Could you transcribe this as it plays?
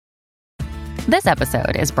This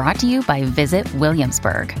episode is brought to you by Visit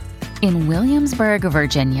Williamsburg. In Williamsburg,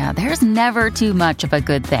 Virginia, there's never too much of a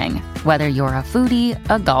good thing. Whether you're a foodie,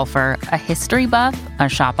 a golfer, a history buff, a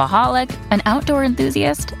shopaholic, an outdoor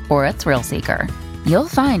enthusiast, or a thrill seeker, you'll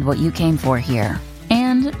find what you came for here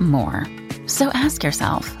and more. So ask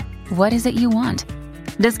yourself, what is it you want?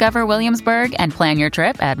 Discover Williamsburg and plan your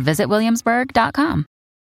trip at visitwilliamsburg.com.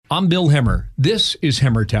 I'm Bill Hemmer. This is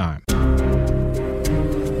Hemmer Time.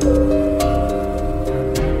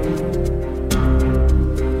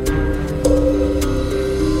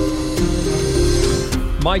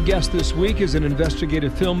 My guest this week is an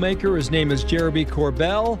investigative filmmaker. His name is Jeremy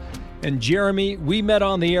Corbell. And Jeremy, we met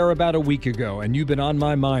on the air about a week ago, and you've been on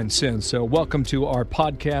my mind since. So welcome to our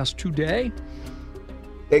podcast today.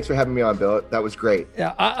 Thanks for having me on, Bill. That was great.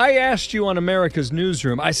 Yeah, I asked you on America's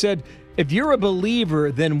Newsroom, I said, if you're a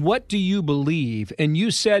believer, then what do you believe? And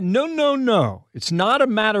you said, no. It's not a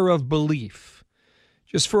matter of belief.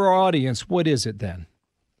 Just for our audience, what is it then?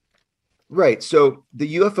 Right. So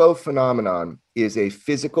the UFO phenomenon is a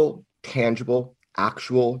physical, tangible,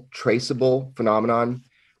 actual, traceable phenomenon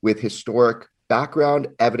with historic background,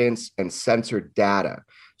 evidence, and censored data.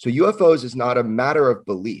 So UFOs is not a matter of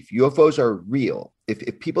belief. UFOs are real.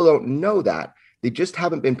 If people don't know that, they just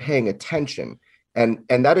haven't been paying attention. And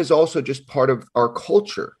that is also just part of our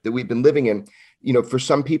culture that we've been living in. You know, for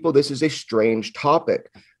some people, this is a strange topic.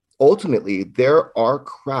 Ultimately, there are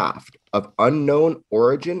craft of unknown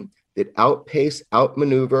origin that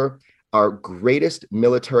outmaneuver our greatest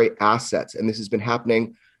military assets. And this has been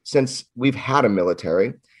happening since we've had a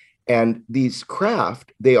military. And these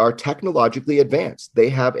craft, they are technologically advanced. They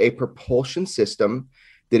have a propulsion system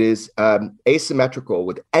that is asymmetrical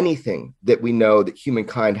with anything that we know that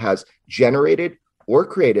humankind has generated or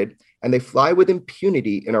created. And they fly with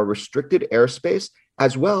impunity in our restricted airspace,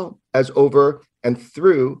 as well as over and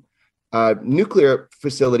through nuclear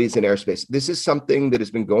facilities in airspace. This is something that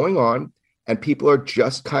has been going on, and people are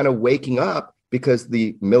just kind of waking up because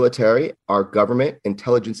the military, our government,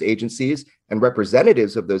 intelligence agencies, and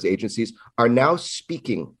representatives of those agencies are now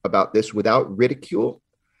speaking about this without ridicule.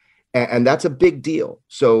 And that's a big deal.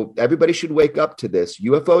 So everybody should wake up to this.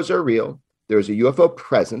 UFOs are real. There's a UFO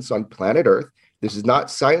presence on planet Earth. This is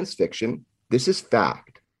not science fiction. This is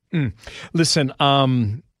fact. Listen,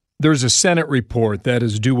 there's a Senate report that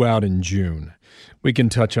is due out in June. We can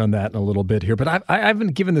touch on that in a little bit here, but I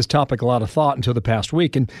haven't given this topic a lot of thought until the past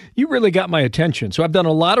week, and you really got my attention. So I've done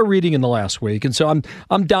a lot of reading in the last week, and so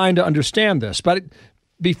I'm dying to understand this. But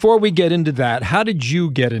before we get into that, how did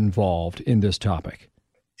you get involved in this topic?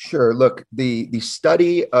 Sure. Look, the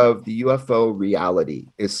study of the UFO reality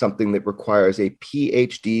is something that requires a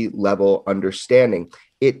PhD level understanding.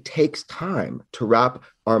 It takes time to wrap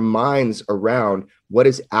our minds around what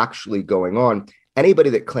is actually going on. Anybody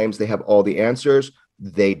that claims they have all the answers,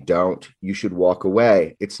 they don't. You should walk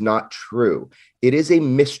away. It's not true. It is a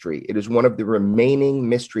mystery. It is one of the remaining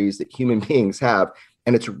mysteries that human beings have,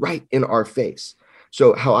 and it's right in our face.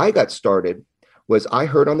 So how I got started was I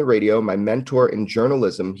heard on the radio my mentor in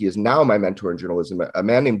journalism. He is now my mentor in journalism, a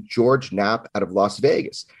man named George Knapp out of Las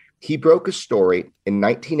Vegas. He broke a story in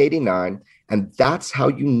 1989, and that's how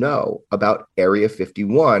you know about Area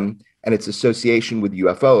 51 and its association with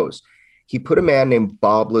UFOs. He put a man named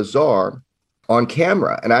Bob Lazar on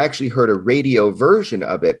camera, and I actually heard a radio version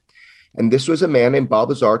of it. And this was a man named Bob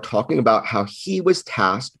Lazar talking about how he was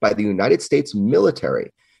tasked by the United States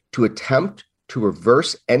military to attempt to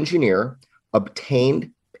reverse engineer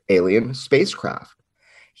obtained alien spacecraft.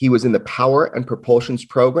 He was in the Power and Propulsions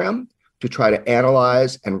program to try to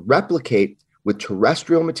analyze and replicate with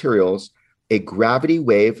terrestrial materials a gravity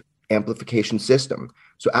wave amplification system.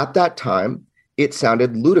 So at that time, it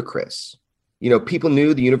sounded ludicrous. You know, people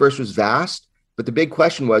knew the universe was vast, but the big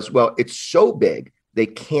question was, well, it's so big, they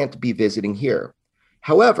can't be visiting here.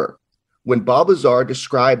 However, when Bob Lazar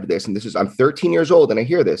described this, and I'm 13 years old and I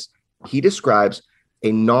hear this, he describes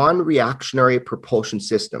a non-reactionary propulsion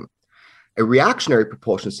system. A reactionary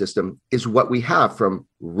propulsion system is what we have from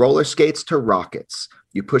roller skates to rockets.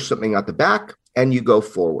 You push something out the back and you go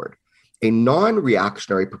forward. A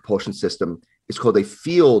non-reactionary propulsion system is called a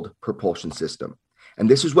field propulsion system. And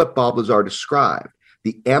this is what Bob Lazar described,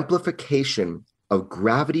 the amplification of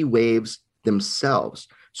gravity waves themselves.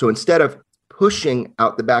 So instead of pushing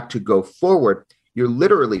out the back to go forward, you're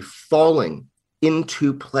literally falling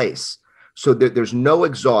into place. So there's no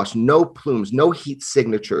exhaust, no plumes, no heat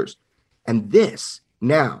signatures. And this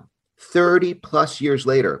now, 30 plus years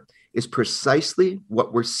later, is precisely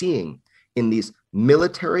what we're seeing in these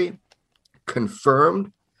military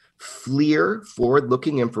confirmed FLIR,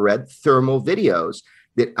 forward-looking infrared thermal videos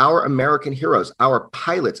that our American heroes, our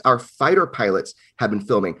pilots, our fighter pilots have been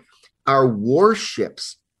filming. Our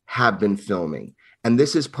warships have been filming. And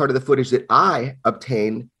this is part of the footage that I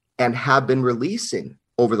obtained and have been releasing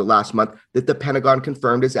over the last month that the Pentagon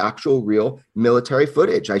confirmed is actual real military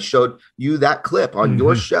footage. I showed you that clip on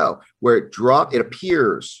your show where it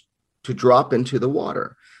appears to drop into the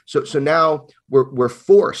water. So now we're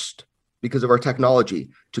forced, because of our technology,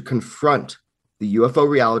 to confront the UFO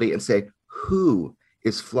reality and say, who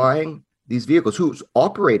is flying these vehicles? Who's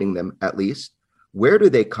operating them, at least? Where do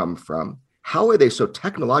they come from? How are they so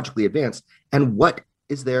technologically advanced? And what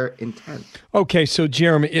is their intent? Okay, so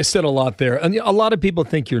Jeremy, you said a lot there. And a lot of people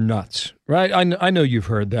think you're nuts, right? I know you've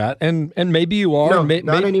heard that. And maybe you are. No,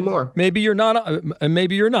 not anymore. Maybe you're not.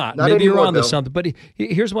 Maybe you're not. Not maybe anymore, you're on to Bill. something. But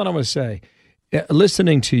here's what I'm going to say.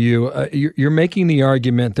 Listening to you, you're making the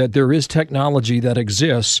argument that there is technology that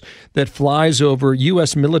exists that flies over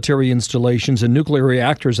U.S. military installations and nuclear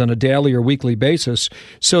reactors on a daily or weekly basis.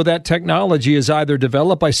 So that technology is either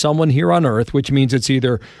developed by someone here on Earth, which means it's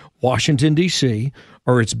either Washington, D.C.,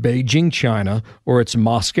 or it's Beijing, China, or it's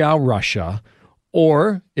Moscow, Russia,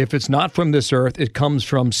 or if it's not from this Earth, it comes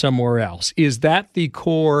from somewhere else. Is that the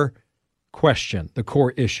core question, the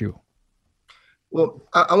core issue? Well,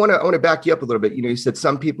 I want to back you up a little bit. You said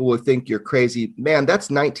some people will think you're crazy. Man, that's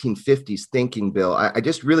 1950s thinking, Bill. I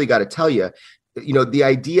just really got to tell you, the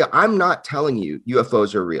idea, I'm not telling you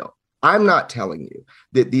UFOs are real. I'm not telling you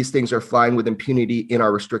that these things are flying with impunity in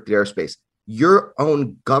our restricted airspace. Your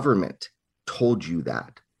own government told you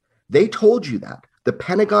that. They told you that. The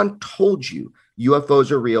Pentagon told you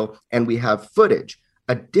UFOs are real, and we have footage.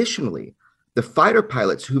 Additionally, the fighter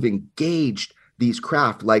pilots who've engaged these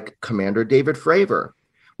craft, like Commander David Fravor,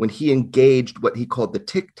 when he engaged what he called the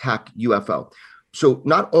Tic Tac UFO. So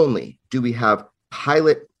not only do we have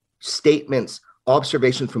pilot statements,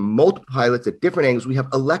 observations from multiple pilots at different angles, we have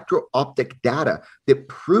electro-optic data that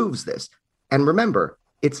proves this. And remember,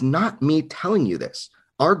 it's not me telling you this.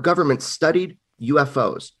 Our government studied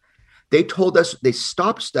UFOs. They told us they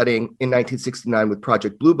stopped studying in 1969 with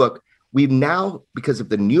Project Blue Book. We've now, because of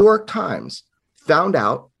the New York Times, found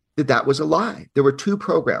out that was a lie. There were two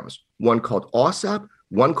programs, one called OSAP,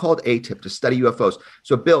 one called ATIP, to study UFOs.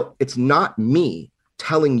 So, Bill, it's not me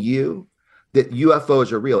telling you that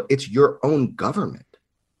UFOs are real. It's your own government.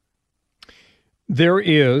 There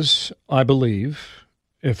is, I believe,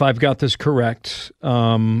 if I've got this correct,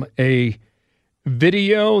 a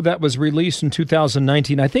video that was released in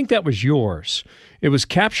 2019. I think that was yours. It was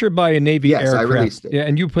captured by a Navy aircraft. Yes, I released it. Yeah,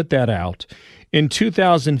 and you put that out. In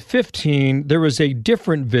 2015, there was a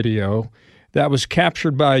different video that was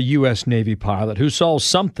captured by a U.S. Navy pilot who saw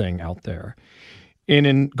something out there. And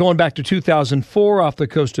in going back to 2004, off the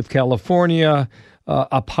coast of California,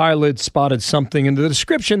 a pilot spotted something, and the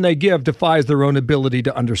description they give defies their own ability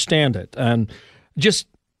to understand it. And just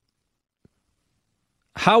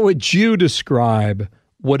how would you describe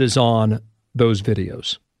what is on those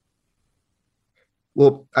videos?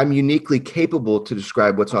 Well, I'm uniquely capable to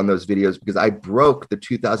describe what's on those videos because I broke the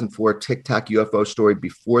 2004 Tic Tac UFO story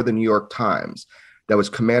before the New York Times. That was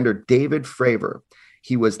Commander David Fravor.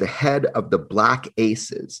 He was the head of the Black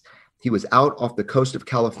Aces. He was out off the coast of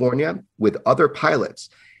California with other pilots,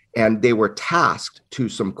 and they were tasked to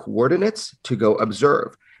some coordinates to go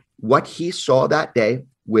observe. What he saw that day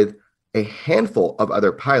with a handful of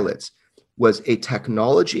other pilots was a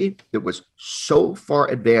technology that was so far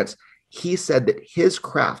advanced. He said that his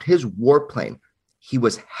craft, his warplane, he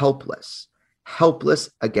was helpless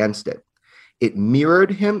against it. It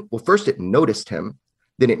mirrored him. Well, first it noticed him,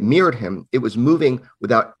 then it mirrored him. It was moving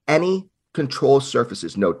without any control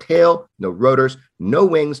surfaces, no tail, no rotors, no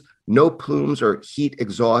wings, no plumes or heat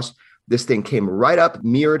exhaust. This thing came right up,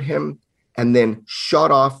 mirrored him, and then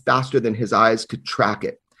shot off faster than his eyes could track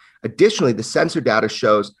it. Additionally, the sensor data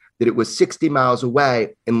shows that it was 60 miles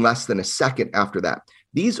away in less than a second after that.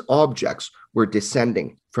 These objects were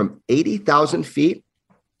descending from 80,000 feet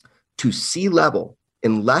to sea level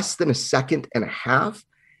in less than a second and a half.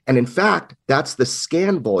 And in fact, that's the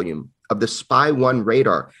scan volume of the Spy-1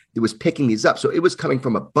 radar that was picking these up. So it was coming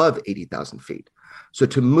from above 80,000 feet. So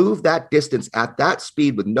to move that distance at that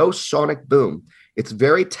speed with no sonic boom, it's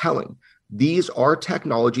very telling. These are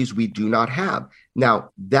technologies we do not have. Now,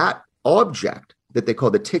 that object that they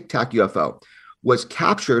call the Tic Tac UFO was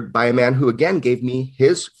captured by a man who, again, gave me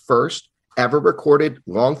his first ever recorded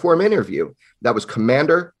long-form interview. That was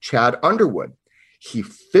Commander Chad Underwood. He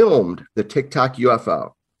filmed the Tic Tac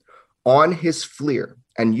UFO on his FLIR,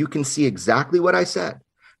 and you can see exactly what I said.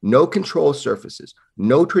 No control surfaces,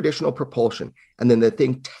 no traditional propulsion. And then the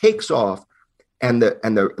thing takes off, and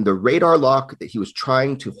the radar lock that he was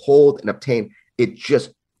trying to hold and obtain, it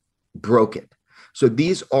just broke it. So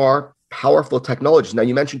these are powerful technologies. Now,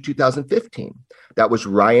 you mentioned 2015. That was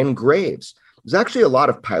Ryan Graves. There's actually a lot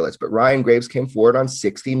of pilots, but Ryan Graves came forward on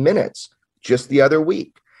 60 Minutes just the other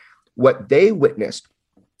week. What they witnessed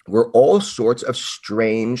were all sorts of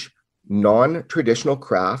strange, non-traditional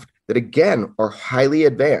craft that, again, are highly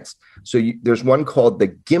advanced. So there's one called the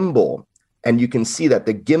Gimbal, and you can see that,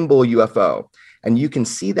 the Gimbal UFO. And you can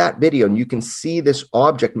see that video, and you can see this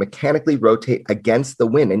object mechanically rotate against the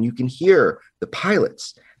wind, and you can hear the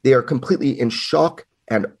pilots. They are completely in shock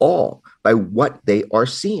and awe by what they are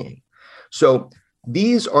seeing. So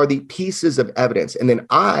these are the pieces of evidence. And then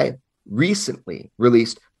I recently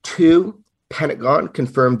released 2 Pentagon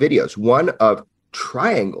confirmed videos, one of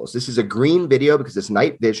triangles. This is a green video because it's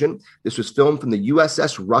night vision. This was filmed from the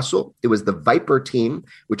USS Russell. It was the Viper team,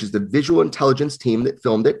 which is the visual intelligence team that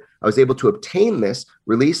filmed it. I was able to obtain this,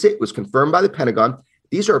 release it. It was confirmed by the Pentagon.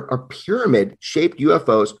 These are pyramid-shaped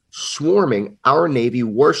UFOs swarming our Navy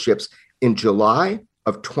warships in July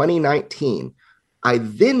of 2019. I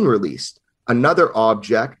then released another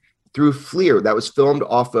object through FLIR that was filmed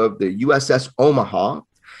off of the USS Omaha,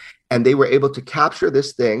 and they were able to capture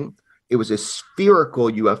this thing. It was a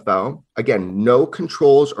spherical UFO. Again, no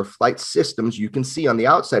controls or flight systems you can see on the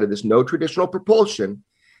outside of this, no traditional propulsion,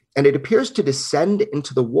 and it appears to descend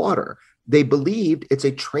into the water. They believed it's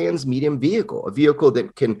a transmedium vehicle, a vehicle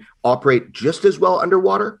that can operate just as well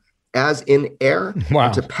underwater as in air. Wow.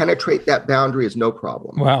 And to penetrate that boundary is no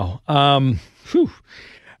problem. Wow.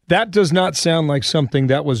 That does not sound like something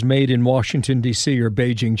that was made in Washington, D.C. or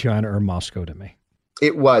Beijing, China, or Moscow to me.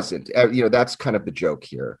 It wasn't. That's kind of the joke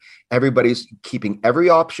here. Everybody's keeping every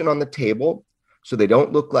option on the table so they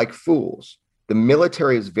don't look like fools. The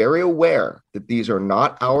military is very aware that these are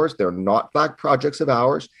not ours. They're not flag projects of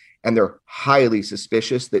ours. And they're highly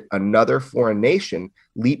suspicious that another foreign nation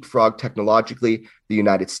leapfrogged technologically the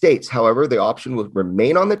United States. However, the option will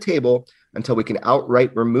remain on the table until we can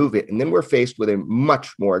outright remove it. And then we're faced with a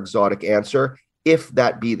much more exotic answer, if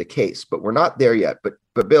that be the case. But we're not there yet.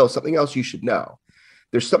 But Bill, something else you should know.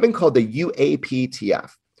 There's something called the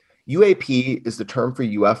UAPTF. UAP is the term for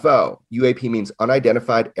UFO. UAP means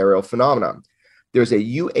unidentified aerial phenomenon. There's a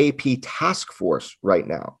UAP task force right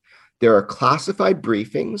now. There are classified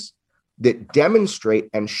briefings that demonstrate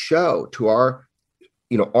and show to our,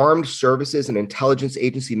 armed services and intelligence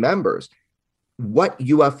agency members what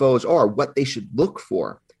UFOs are, what they should look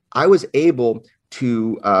for. I was able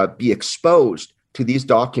to be exposed to these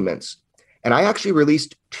documents, and I actually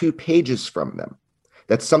released 2 pages from them.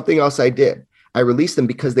 That's something else I did. I released them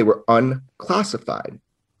because they were unclassified.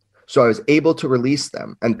 So I was able to release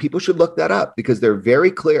them, and people should look that up because they're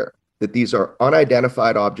very clear that these are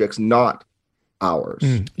unidentified objects, not ours.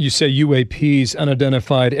 You say UAPs,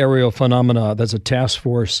 unidentified aerial phenomena. That's a task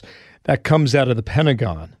force that comes out of the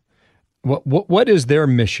Pentagon. What is their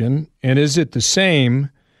mission, and is it the same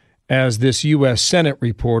as this U.S. Senate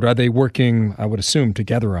report? Are they working, I would assume,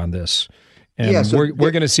 together on this? And so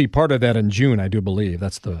we're going to see part of that in June, I do believe.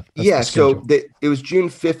 That's the schedule. It was June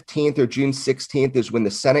 15th or June 16th is when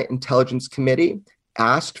the Senate Intelligence Committee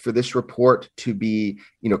asked for this report to be,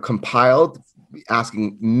 compiled,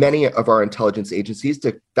 asking many of our intelligence agencies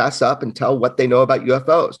to fess up and tell what they know about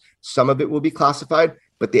UFOs. Some of it will be classified,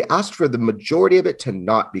 but they asked for the majority of it to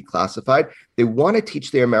not be classified. They want to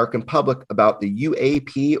teach the American public about the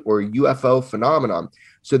UAP or UFO phenomenon.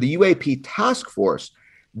 So the UAP task force,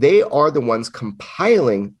 they are the ones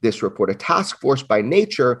compiling this report. A task force by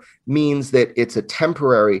nature means that it's a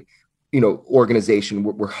temporary organization.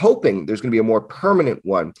 We're hoping there's going to be a more permanent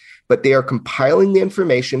one, but they are compiling the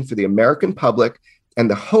information for the American public. And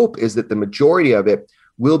the hope is that the majority of it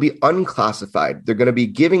will be unclassified. They're going to be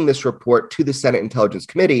giving this report to the Senate Intelligence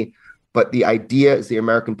Committee, but the idea is the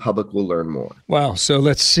American public will learn more. Wow. So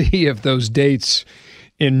let's see if those dates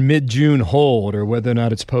in mid-June hold or whether or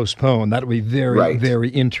not it's postponed. That would be very, very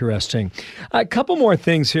interesting. A couple more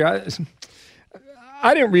things here.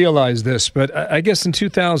 I didn't realize this, but I guess in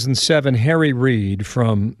 2007, Harry Reid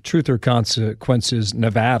from Truth or Consequences,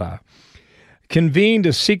 Nevada, convened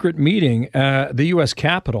a secret meeting at the U.S.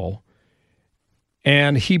 Capitol,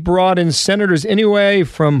 and he brought in senators anyway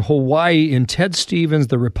from Hawaii and Ted Stevens,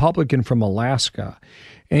 the Republican from Alaska,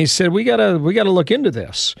 and he said, we gotta look into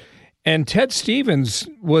this. And Ted Stevens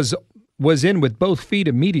was in with both feet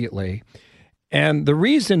immediately. And the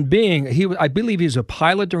reason being, I believe he was a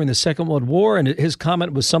pilot during the Second World War, and his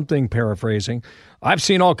comment was something, paraphrasing, I've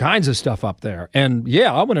seen all kinds of stuff up there. And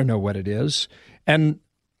yeah, I want to know what it is. And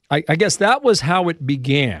I guess that was how it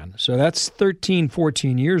began. So that's 13,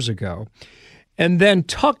 14 years ago. And then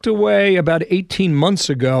tucked away about 18 months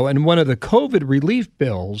ago in one of the COVID relief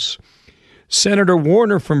bills, Senator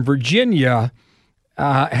Warner from Virginia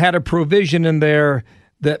had a provision in there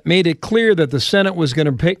that made it clear that the Senate was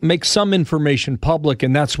going to make some information public,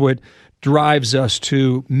 and that's what drives us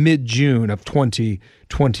to mid-June of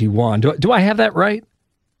 2021. Do I have that right?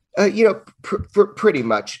 Pretty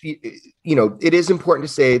much. It is important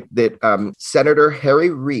to say that Senator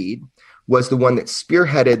Harry Reid was the one that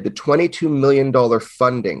spearheaded the $22 million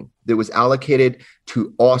funding that was allocated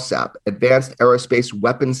to AAWSAP, Advanced Aerospace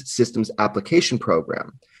Weapons Systems Application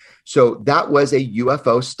Program. So that was a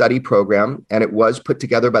UFO study program, and it was put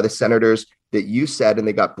together by the senators that you said, and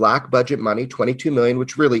they got black budget money, $22 million,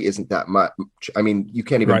 which really isn't that much. I mean, you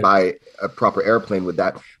can't even buy a proper airplane with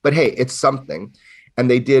that. But hey, it's something. And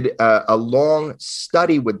they did a long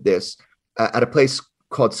study with this at a place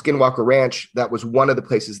called Skinwalker Ranch. That was one of the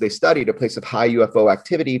places they studied, a place of high UFO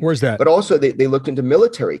activity. Where's that? But also they looked into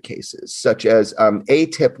military cases, such as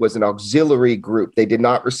ATIP was an auxiliary group. They did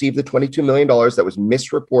not receive the $22 million that was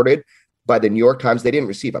misreported by the New York Times. They didn't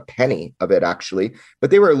receive a penny of it, actually,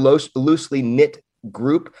 but they were a loosely knit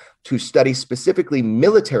group to study specifically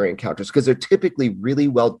military encounters because they're typically really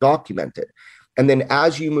well documented. And then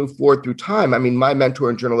as you move forward through time, I mean, my mentor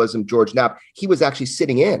in journalism, George Knapp, he was actually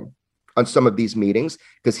sitting in on some of these meetings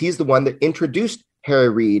because he's the one that introduced Harry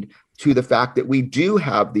Reid to the fact that we do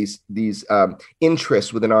have these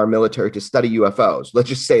interests within our military to study UFOs. Let's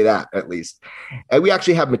just say that at least. And we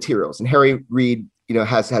actually have materials. And Harry Reid,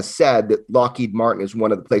 has said that Lockheed Martin is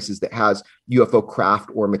one of the places that has UFO craft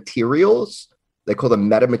or materials. They call them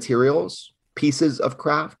metamaterials, pieces of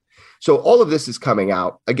craft. So all of this is coming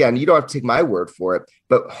out. Again, you don't have to take my word for it,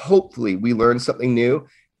 but hopefully we learn something new,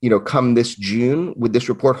 come this June with this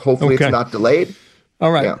report. Hopefully It's not delayed.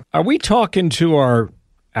 All right. Yeah. Are we talking to our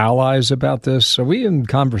allies about this? Are we in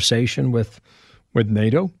conversation with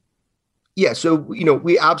NATO? Yeah. So,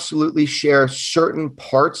 we absolutely share certain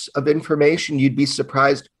parts of information. You'd be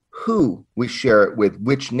surprised who we share it with,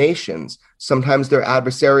 which nations. Sometimes they're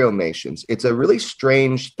adversarial nations. It's a really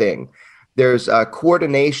strange thing. There's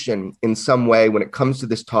coordination in some way when it comes to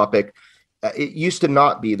this topic. It used to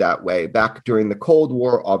not be that way. Back during the Cold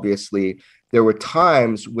War, obviously, there were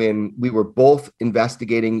times when we were both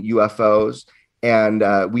investigating UFOs and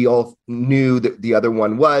we all knew that the other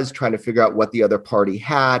one was trying to figure out what the other party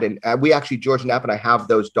had. And we actually, George Knapp and I have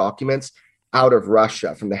those documents out of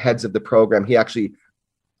Russia from the heads of the program. He actually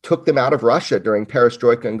took them out of Russia during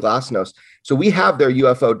Perestroika and Glasnost. So we have their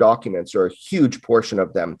UFO documents, or a huge portion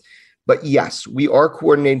of them. But yes, we are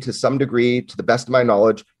coordinating to some degree, to the best of my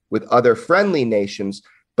knowledge, with other friendly nations.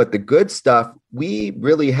 But the good stuff, we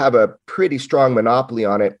really have a pretty strong monopoly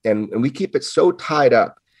on it. And we keep it so tied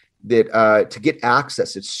up that to get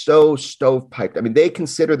access, it's so stovepiped. I mean, they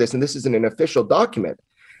consider this, and this isn't an official document,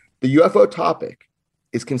 the UFO topic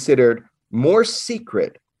is considered more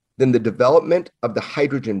secret than the development of the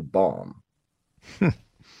hydrogen bomb.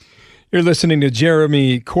 You're listening to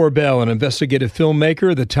Jeremy Corbell, an investigative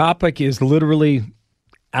filmmaker. The topic is literally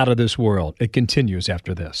out of this world. It continues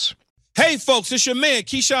after this. Hey, folks, it's your man,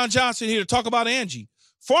 Keyshawn Johnson, here to talk about Angie,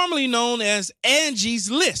 formerly known as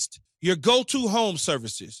Angie's List, your go-to home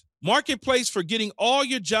services marketplace for getting all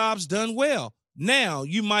your jobs done well. Now,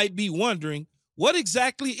 you might be wondering, what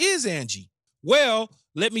exactly is Angie? Well,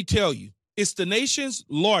 let me tell you, it's the nation's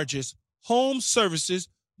largest home services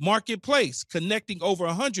marketplace, connecting over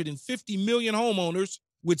 150 million homeowners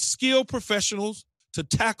with skilled professionals to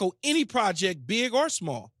tackle any project, big or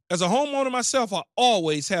small. As a homeowner myself, I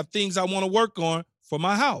always have things I want to work on for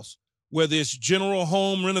my house, whether it's general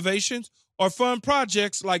home renovations or fun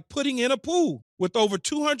projects like putting in a pool. With over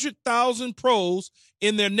 200,000 pros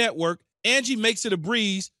in their network, Angie makes it a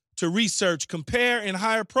breeze to research, compare, and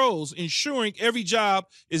hire pros, ensuring every job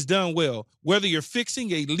is done well. Whether you're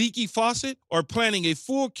fixing a leaky faucet or planning a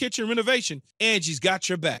full kitchen renovation, Angie's got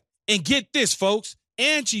your back. And get this, folks,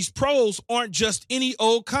 Angie's pros aren't just any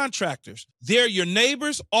old contractors. They're your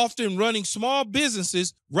neighbors, often running small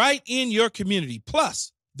businesses right in your community.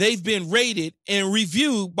 Plus, they've been rated and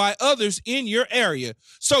reviewed by others in your area.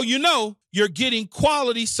 So you know you're getting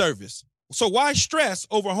quality service. So why stress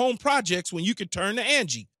over home projects when you can turn to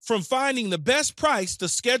Angie? From finding the best price to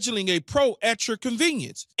scheduling a pro at your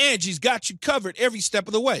convenience, Angie's got you covered every step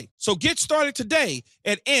of the way. So get started today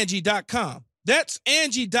at Angie.com. That's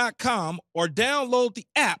Angie.com, or download the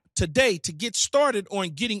app today to get started on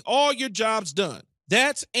getting all your jobs done.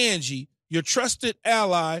 That's Angie, your trusted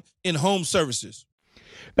ally in home services.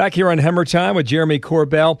 Back here on Hammer Time with Jeremy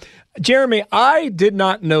Corbell. Jeremy, I did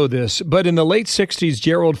not know this, but in the late 60s,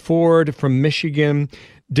 Gerald Ford from Michigan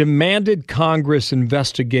demanded Congress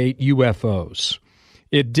investigate UFOs.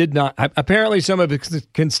 It did not. Apparently, some of his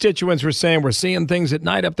constituents were saying we're seeing things at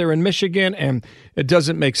night up there in Michigan, and it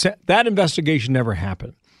doesn't make sense. That investigation never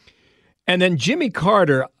happened. And then Jimmy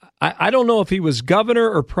Carter, I don't know if he was governor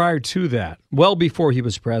or prior to that, well before he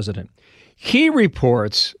was president. He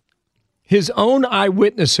reports his own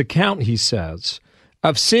eyewitness account, he says,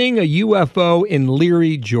 of seeing a UFO in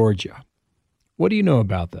Leary, Georgia. What do you know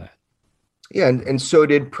about that? Yeah, and so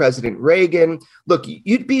did President Reagan. Look,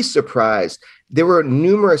 you'd be surprised. There were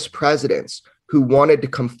numerous presidents who wanted to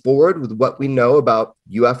come forward with what we know about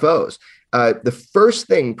UFOs. The first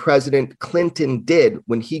thing President Clinton did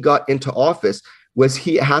when he got into office was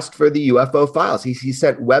he asked for the UFO files. He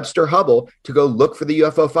sent Webster Hubbell to go look for the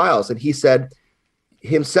UFO files. And he said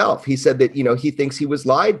that, he thinks he was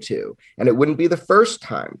lied to. And it wouldn't be the first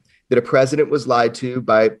time that a president was lied to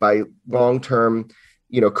by long-term,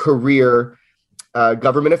 career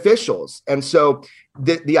government officials. And so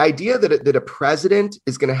the idea that a president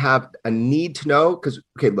is going to have a need to know, because,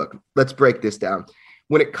 okay, look, let's break this down.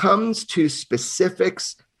 When it comes to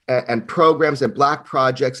specifics and programs and black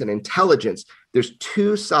projects and intelligence, there's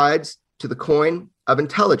two sides to the coin of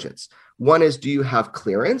intelligence. One is, do you have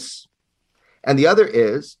clearance? And the other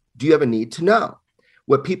is, do you have a need to know?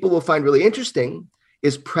 What people will find really interesting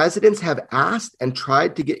is presidents have asked and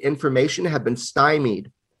tried to get information, have been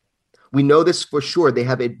stymied. We know this for sure. They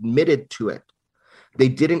have admitted to it. They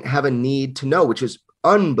didn't have a need to know, which is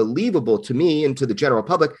unbelievable to me and to the general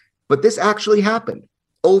public. But this actually happened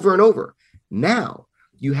over and over. Now,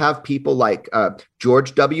 you have people like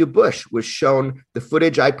George W. Bush was shown the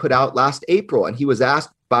footage I put out last April, and he was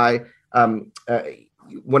asked by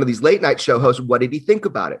one of these late night show hosts, what did he think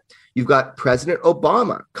about it? You've got President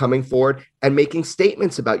Obama coming forward and making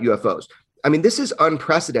statements about UFOs. I mean, this is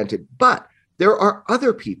unprecedented, but there are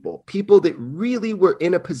other people that really were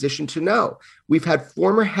in a position to know. We've had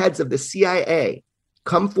former heads of the CIA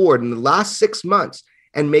come forward in the last 6 months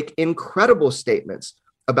and make incredible statements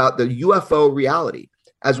about the UFO reality,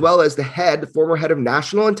 as well as the former head of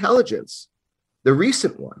national intelligence, the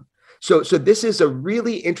recent one. So this is a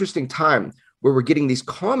really interesting time where we're getting these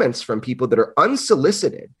comments from people that are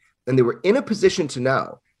unsolicited and they were in a position to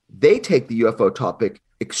know. They take the UFO topic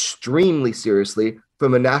extremely seriously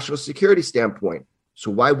from a national security standpoint.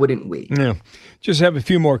 So why wouldn't we? Yeah. Just have a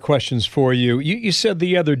few more questions for you. You said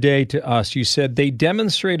the other day to us, you said they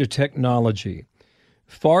demonstrate a technology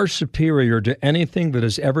far superior to anything that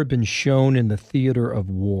has ever been shown in the theater of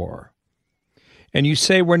war. And you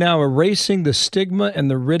say we're now erasing the stigma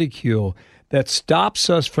and the ridicule that stops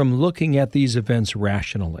us from looking at these events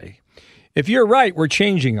rationally. If you're right, we're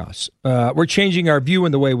changing us. We're changing our view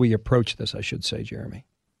and the way we approach this, I should say, Jeremy.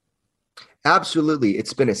 Absolutely.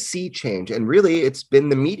 It's been a sea change. And really, it's been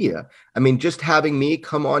the media. I mean, just having me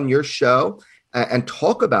come on your show and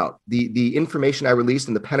talk about the information I released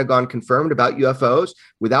and the Pentagon confirmed about UFOs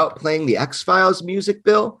without playing the X-Files music,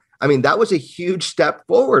 Bill. I mean, that was a huge step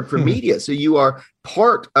forward for media. So you are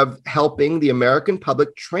part of helping the American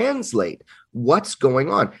public translate what's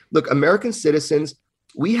going on. Look, American citizens,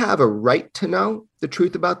 we have a right to know the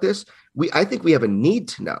truth about this. I think we have a need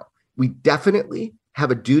to know. We definitely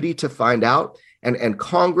have a duty to find out. And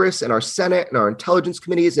Congress and our Senate and our intelligence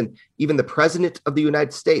committees and even the President of the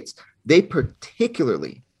United States, they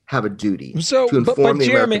particularly have a duty to inform the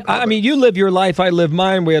Jeremy, American public. I mean, you live your life, I live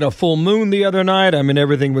mine. We had a full moon the other night. I mean,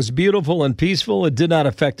 everything was beautiful and peaceful. It did not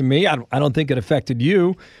affect me. I don't think it affected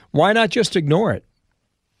you. Why not just ignore it?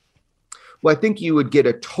 Well, I think you would get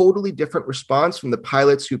a totally different response from the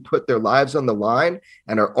pilots who put their lives on the line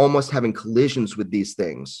and are almost having collisions with these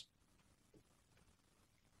things.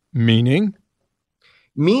 Meaning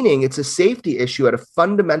it's a safety issue at a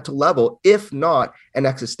fundamental level, if not an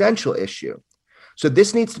existential issue. So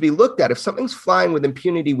this needs to be looked at. If something's flying with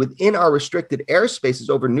impunity within our restricted airspaces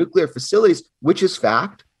over nuclear facilities, which is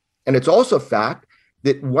fact, and it's also fact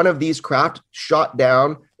that one of these craft shot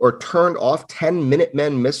down or turned off 10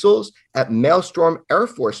 Minutemen missiles at Maelstrom Air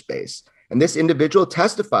Force Base. And this individual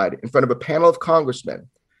testified in front of a panel of congressmen.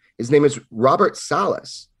 His name is Robert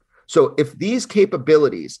Salas. So if these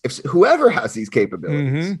capabilities, if whoever has these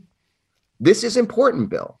capabilities, this is important,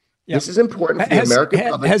 Bill. Yep. This is important for the American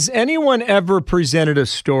public. Has anyone ever presented a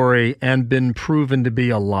story and been proven to be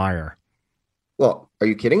a liar? Well, are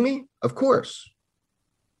you kidding me? Of course.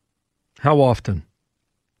 How often?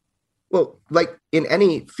 Well, like in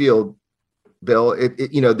any field, Bill,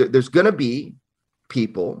 there's going to be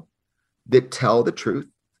people that tell the truth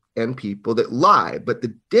and people that lie. But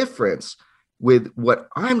the difference with what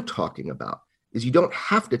I'm talking about is you don't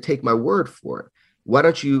have to take my word for it. Why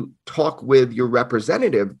don't you talk with your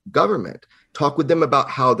representative government? Talk with them about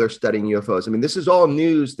how they're studying UFOs. I mean, this is all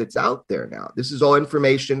news that's out there now. This is all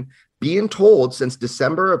information being told since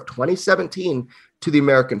December of 2017 to the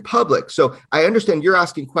American public. So I understand you're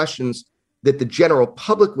asking questions that the general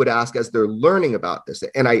public would ask as they're learning about this.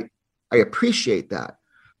 And I appreciate that.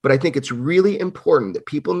 But I think it's really important that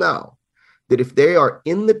people know that if they are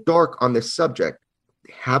in the dark on this subject,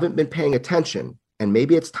 they haven't been paying attention, and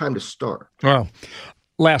maybe it's time to start. Well,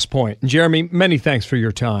 last point. Jeremy, many thanks for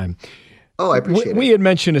your time. Oh, I appreciate it. We had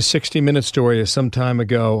mentioned a 60-Minutes story some time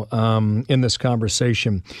ago in this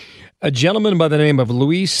conversation. A gentleman by the name of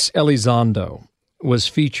Luis Elizondo was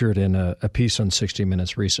featured in a piece on 60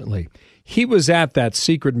 Minutes recently. He was at that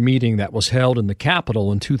secret meeting that was held in the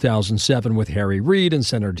Capitol in 2007 with Harry Reid and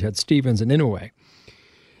Senator Ted Stevens and Inouye.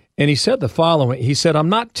 And he said the following. He said, "I'm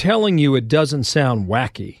not telling you it doesn't sound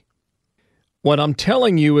wacky. What I'm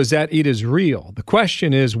telling you is that it is real. The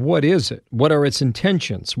question is, what is it? What are its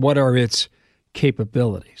intentions? What are its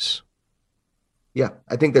capabilities?" Yeah,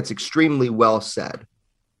 I think that's extremely well said.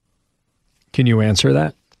 Can you answer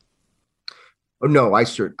that? Oh, no,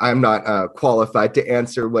 I'm not qualified to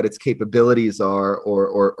answer what its capabilities are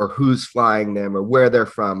or who's flying them or where they're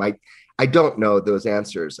from. I don't know those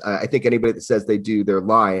answers. I think anybody that says they do, they're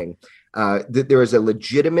lying. There is a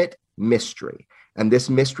legitimate mystery, and this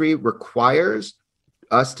mystery requires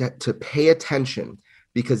us to pay attention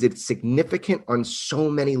because it's significant on so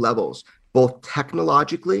many levels, both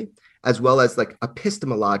technologically as well as like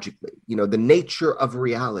epistemologically, the nature of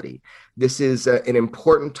reality. This is an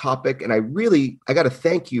important topic. And I got to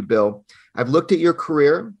thank you, Bill. I've looked at your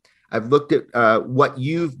career. I've looked at what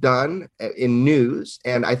you've done in news.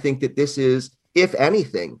 And I think that this is, if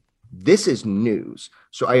anything, this is news.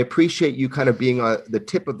 So I appreciate you kind of being on the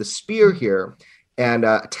tip of the spear here and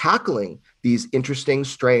tackling these interesting,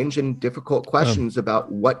 strange, and difficult questions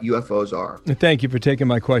about what UFOs are. Thank you for taking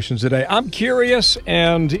my questions today. I'm curious,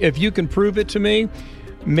 and if you can prove it to me,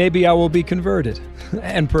 maybe I will be converted,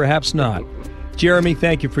 and perhaps not. Jeremy,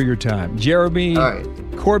 thank you for your time. Jeremy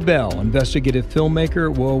Corbell, investigative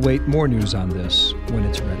filmmaker, will await more news on this when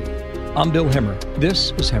it's ready. I'm Bill Hemmer.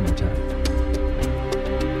 This is Hemmer Time.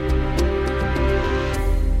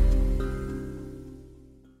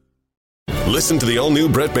 Listen to the all-new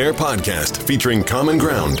Bret Baier podcast featuring Common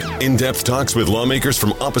Ground, in-depth talks with lawmakers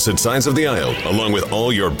from opposite sides of the aisle, along with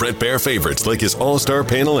all your Bret Baier favorites like his all-star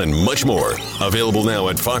panel and much more. Available now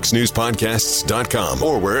at foxnewspodcasts.com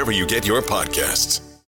or wherever you get your podcasts.